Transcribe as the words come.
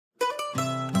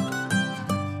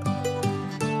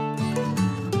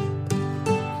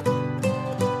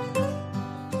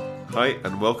Hi,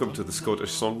 and welcome to the Scottish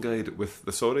Song Guide with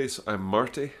the Sorries. I'm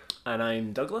Marty. And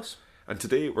I'm Douglas. And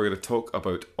today we're going to talk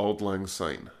about Auld Lang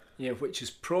Syne. Yeah, which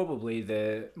is probably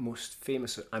the most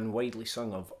famous and widely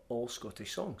sung of all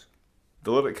Scottish songs.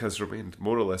 The lyric has remained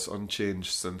more or less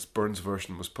unchanged since Burns'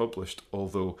 version was published,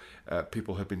 although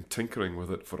people had been tinkering with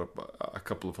it for a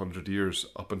couple of hundred years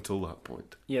up until that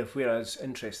point. Yeah, whereas,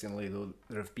 interestingly though,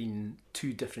 there have been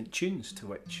two different tunes to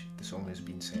which the song has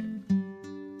been set.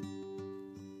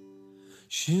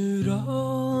 Should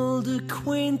old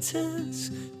acquaintance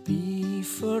be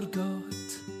forgot,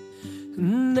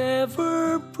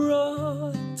 never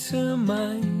brought to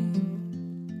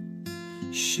mind?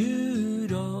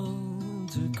 Should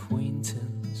old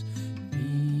acquaintance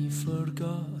be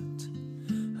forgot,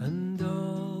 and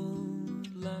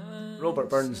Auld Lang Robert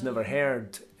Burns never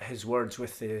heard his words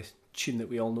with the tune that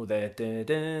we all know, the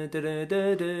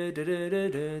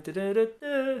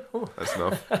oh, That's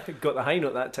enough. I got the high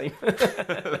note that time.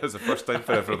 That was the first time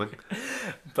for everything.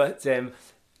 But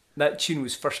that tune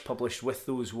was first published with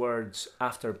those words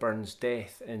after Burns'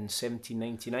 death in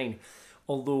 1799.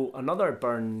 Although another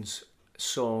Burns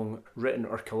song written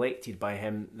or collected by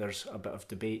him, there's a bit of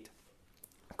debate,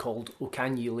 called O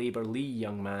Can Ye Labour Lee,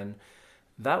 Young Man,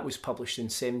 that was published in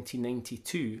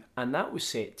 1792, and that was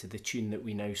set to the tune that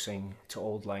we now sing, to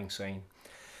Auld Lang Syne.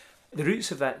 The roots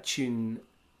of that tune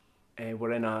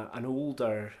were in an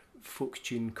older folk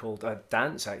tune called, a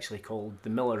dance actually, called The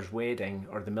Miller's Wedding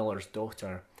or The Miller's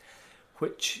Daughter,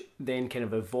 which then kind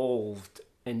of evolved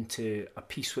into a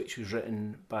piece which was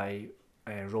written by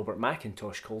Robert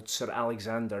McIntosh called Sir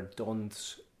Alexander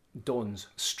Don's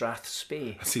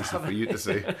Strathspey. That's easy for you to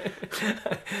say.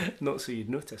 Not so you'd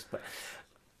notice, but...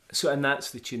 and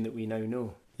that's the tune that we now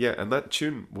know. Yeah, and that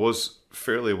tune was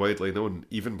fairly widely known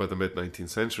even by the mid-19th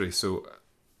century. So,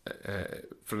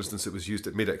 for instance,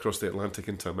 it made it across the Atlantic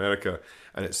into America,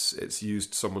 and it's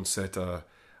used. Someone set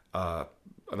an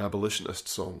abolitionist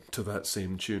song to that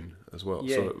same tune as well.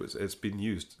 Yeah. So it's been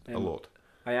used a lot.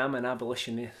 I am an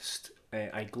abolitionist.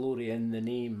 I glory in the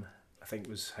name, I think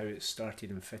was how it started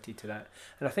and fitted to that.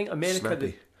 And I think America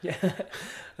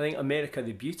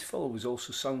the Beautiful was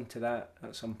also sung to that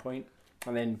at some point.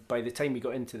 And then by the time we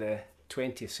got into the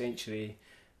 20th century,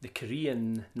 the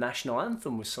Korean national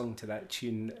anthem was sung to that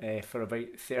tune for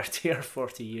about 30 or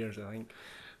 40 years, I think.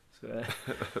 So,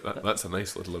 that's a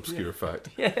nice little obscure fact.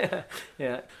 Yeah.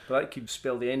 But that could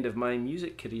spell the end of my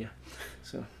music career.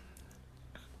 So.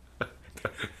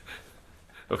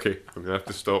 Okay, I'm going to have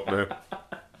to stop now.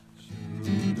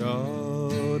 Should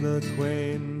old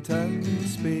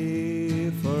acquaintance be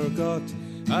forgot,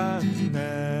 and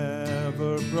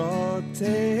never brought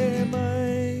to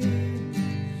mind?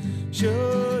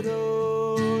 Should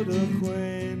old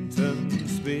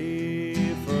acquaintance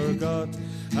be forgot,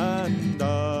 and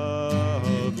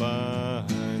Auld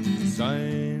Lang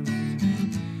Syne?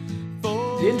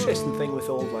 The interesting thing with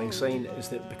Auld Lang Syne is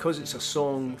that because it's a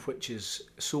song which is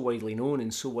so widely known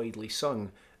and so widely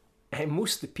sung,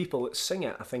 most of the people that sing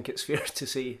it, I think it's fair to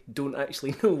say, don't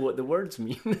actually know what the words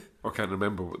mean. Or can't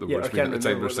remember what the words mean at the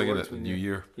time they're singing it in New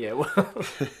Year. Yeah, well,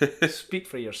 speak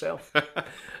for yourself.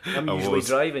 I'm usually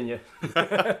driving you.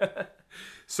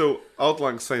 So, Auld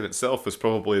Lang Syne itself is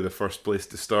probably the first place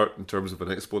to start in terms of an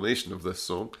explanation of this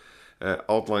song.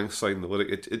 Auld Lang Syne, the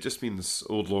lyric, it just means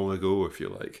old long ago, if you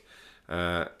like.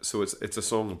 So it's a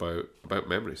song about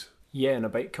memories. Yeah, and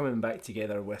about coming back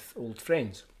together with old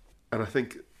friends. And I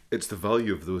think it's the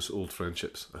value of those old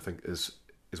friendships, I think, is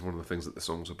one of the things that the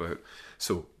song's about.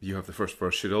 So you have the first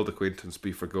verse: should old acquaintance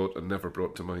be forgot and never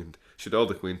brought to mind? Should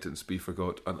old acquaintance be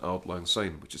forgot and Auld Lang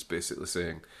Syne, which is basically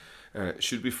saying,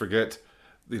 should we forget,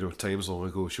 times long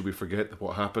ago? Should we forget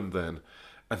what happened then?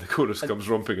 And the chorus comes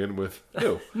romping in with,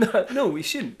 no. No, we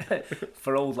shouldn't.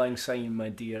 For Auld Lang Syne, my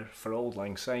dear, for Auld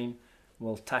Lang Syne,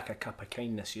 we'll tack a cup of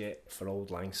kindness yet for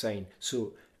Auld Lang Syne.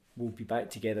 So we'll be back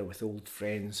together with old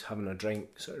friends, having a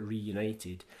drink, sort of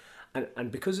reunited. And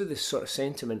because of this sort of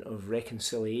sentiment of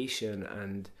reconciliation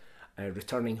and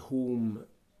returning home,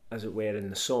 as it were, in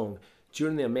the song,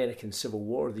 during the American Civil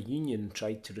War, the Union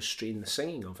tried to restrain the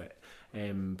singing of it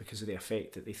because of the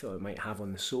effect that they thought it might have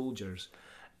on the soldiers.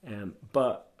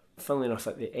 But funnily enough,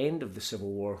 at the end of the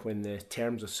Civil War, when the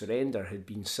terms of surrender had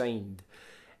been signed,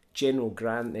 General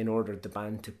Grant then ordered the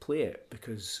band to play it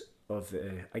because of,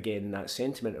 again, that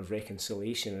sentiment of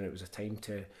reconciliation, and it was a time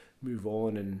to move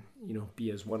on and,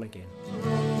 be as one again.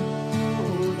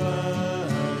 Auld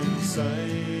Lang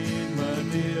Syne, my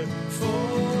dear, for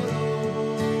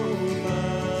Auld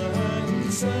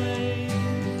Lang Syne,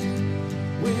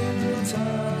 we'll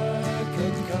tack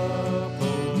a cup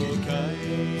of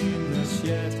kindness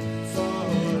yet for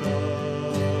Auld Lang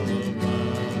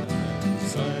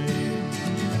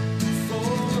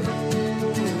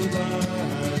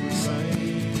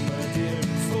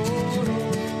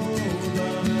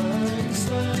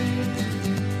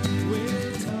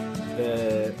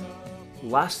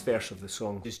last verse of the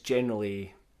song is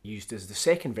generally used as the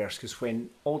second verse, because when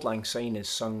Auld Lang Syne is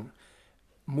sung,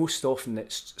 most often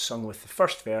it's sung with the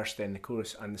first verse, then the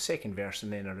chorus, and the second verse,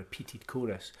 and then a repeated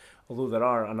chorus, although there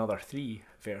are another 3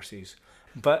 verses.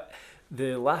 But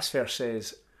the last verse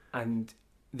says, and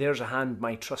there's a hand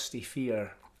my trusty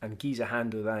fear, and gie's a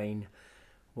hand o' thine,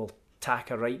 will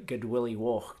tak a right good willie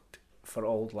walk for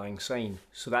Auld Lang Syne.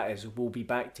 So that is, we'll be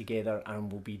back together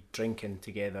and we'll be drinking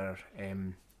together,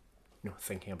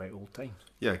 thinking about old times.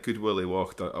 Yeah, good willie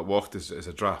walked. A walked is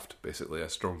a draft, basically, a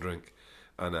strong drink.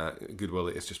 And good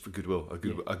willie is just for goodwill.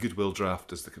 A goodwill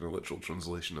draft is the kind of literal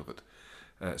translation of it.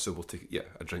 So we'll take,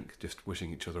 a drink, just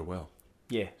wishing each other well.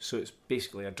 Yeah, so it's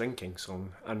basically a drinking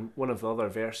song. And one of the other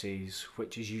verses,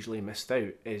 which is usually missed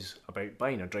out, is about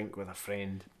buying a drink with a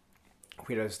friend.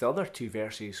 Whereas the other 2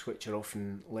 verses, which are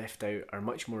often left out, are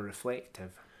much more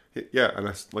reflective. Yeah, and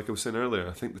like I was saying earlier,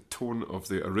 I think the tone of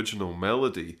the original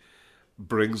melody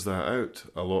brings that out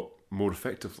a lot more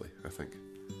effectively, I think.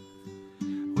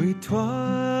 We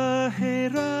twa hae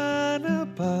ran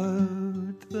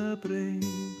about the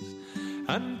braes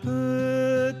and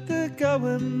put the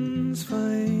gowans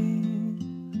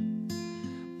fine,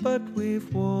 but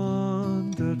we've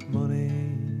wandered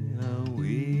mony a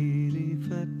weary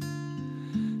fit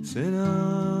sin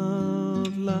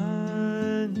Auld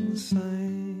Lang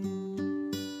Syne.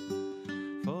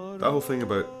 That whole thing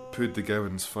about "Pud the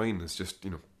gowans fine" is just,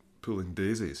 pulling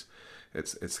daisies.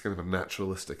 It's kind of a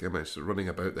naturalistic image, so running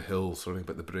about the hills, running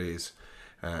about the braes,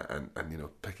 and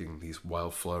picking these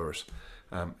wildflowers.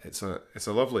 It's a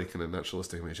lovely kind of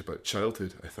naturalistic image about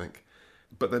childhood, I think.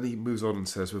 But then he moves on and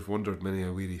says, "We've wandered many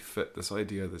a weary fit." This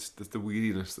idea, this the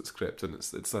weariness that's crept in.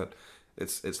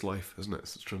 It's life, isn't it?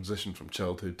 It's the transition from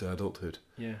childhood to adulthood.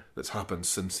 Yeah, that's happened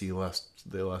since they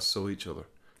last saw each other.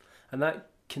 And that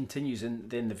continues in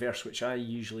then the verse which I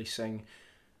usually sing.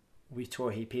 We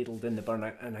twa he paddled in the burn,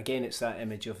 and again it's that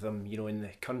image of them, in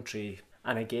the country,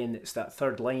 and again it's that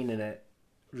third line in it.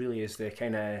 Really is the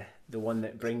kind of the one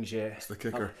that brings you. It's the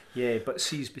kicker. Up. Yeah, but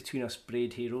seas between us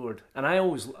braid he roared, and I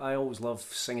always love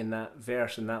singing that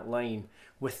verse and that line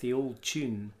with the old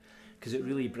tune, because it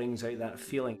really brings out that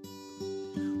feeling.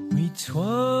 We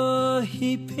twa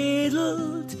he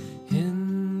paddled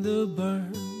in the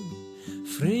burn,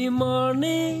 frae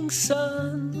morning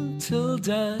sun till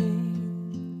dine.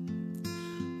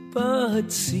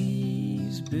 But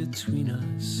seas between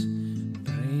us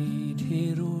braid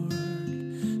he roared,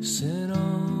 sin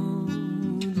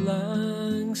Auld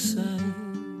Lang Syne.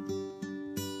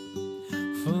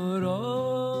 For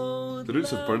all the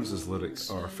roots of Burns's lyrics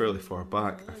are fairly far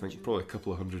back, I think probably a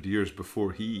couple of 100 years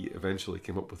before he eventually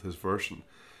came up with his version.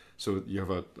 So you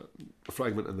have a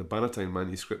fragment in the Bannatyne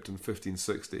manuscript in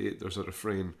 1568, there's a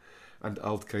refrain, "And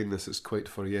auld kindness is quite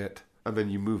for yet." And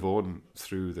then you move on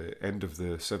through the end of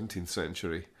the 17th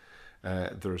century.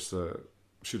 There's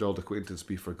 "Should auld acquaintance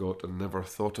be forgot and never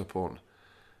thought upon,"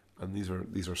 and these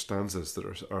are stanzas that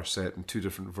are set in 2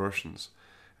 different versions.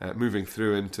 Moving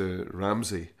through into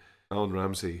Ramsay, Alan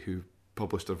Ramsay, who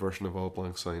published a version of Auld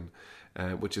Lang Syne,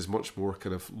 which is much more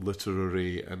kind of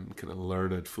literary and kind of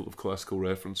learned, full of classical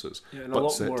references. Yeah, and but a lot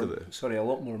set more. to the A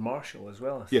lot more martial as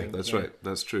well. I yeah, think. that's right.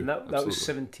 That's true. And that was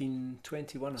Absolutely.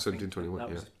 1721. 1721. That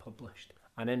Yeah. was published.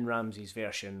 And in Ramsay's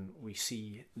version, we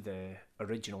see the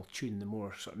original tune, the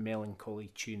more sort of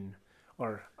melancholy tune,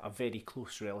 or a very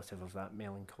close relative of that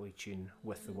melancholy tune,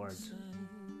 with the words.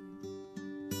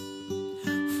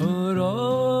 For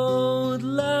Auld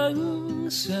Lang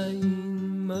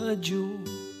Syne, my Jo,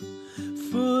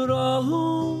 for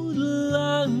Auld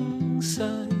Lang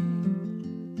Syne,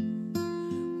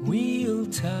 we'll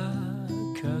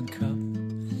tak a cup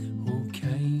o'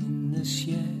 kindness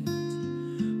yet,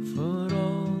 for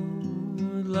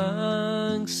Auld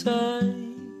Lang Syne.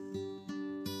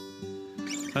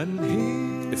 And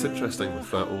here It's interesting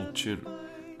with that old tune,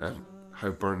 how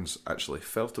Burns actually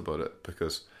felt about it,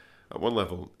 because at one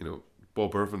level,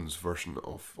 Bob Irvin's version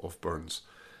of Burns'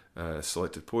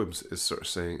 selected poems is sort of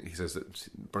saying, he says that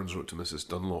Burns wrote to Mrs.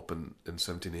 Dunlop in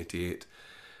 1788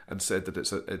 and said that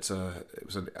it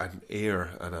was an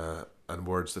air and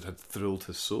words that had thrilled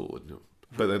his soul.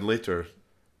 But then later,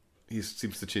 he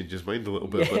seems to change his mind a little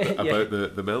bit about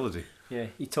the melody. Yeah,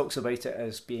 he talks about it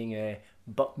as being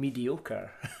but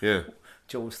mediocre. Yeah.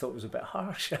 Which I always thought was a bit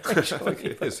harsh. Actually,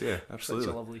 It is, yeah, absolutely.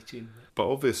 Such a lovely tune.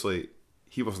 But obviously,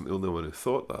 he wasn't the only one who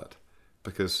thought that,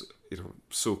 because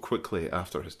so quickly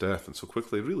after his death, and so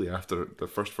quickly really after the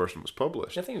first version was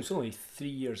published, I think it was only 3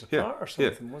 years apart or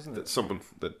something, wasn't it? That someone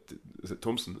is it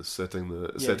Thompson is setting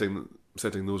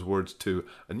those words to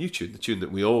a new tune, the tune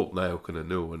that we all now kind of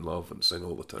know and love and sing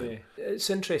all the time. Yeah. It's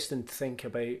interesting to think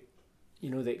about,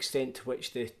 the extent to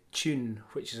which the tune,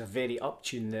 which is a very up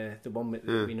tune, the one that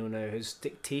we know now, has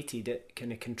dictated it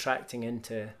kind of contracting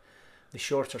into the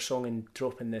shorter song and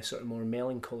dropping the sort of more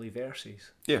melancholy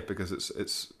verses. Yeah, because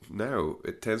it's now,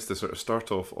 it tends to sort of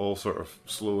start off all sort of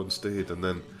slow and staid, and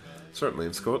then certainly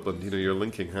in Scotland, you're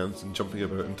linking hands and jumping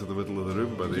about into the middle of the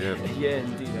room by the end. Yeah,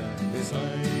 indeed.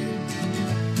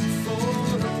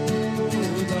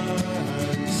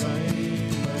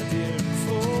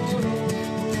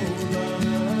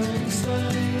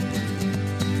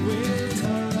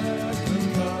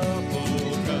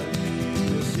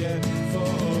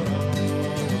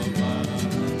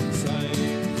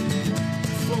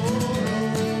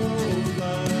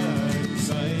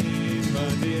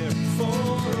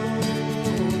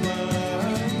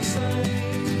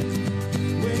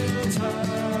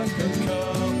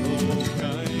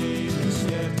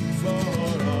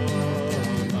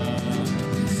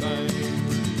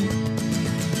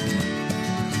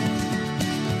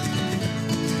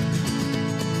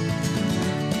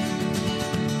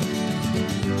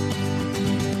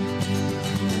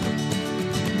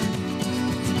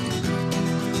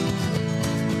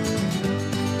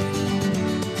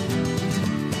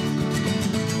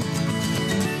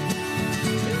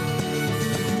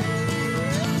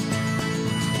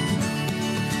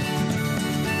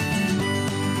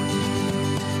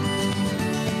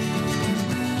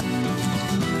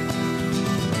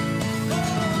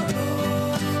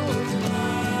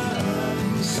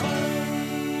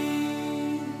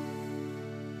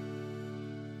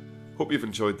 Hope you've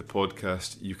enjoyed the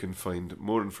podcast. You can find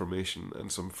more information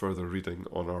and some further reading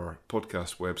on our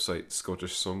podcast website,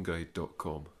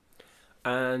 scottishsongguide.com.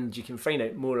 And you can find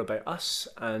out more about us,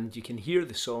 and you can hear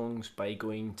the songs by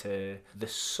going to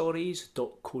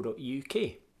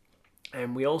thesorries.co.uk.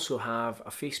 And we also have a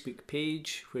Facebook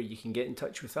page where you can get in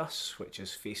touch with us, which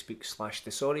is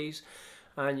Facebook/thesorries,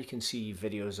 and you can see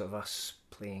videos of us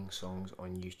playing songs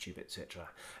on YouTube, etc.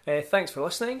 Thanks for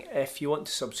listening. If you want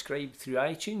to subscribe through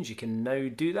iTunes, you can now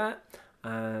do that,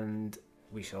 and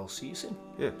we shall see you soon.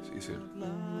 Yeah, see you soon.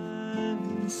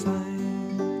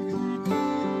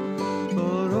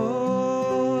 For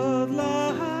Auld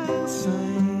Lang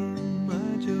Syne.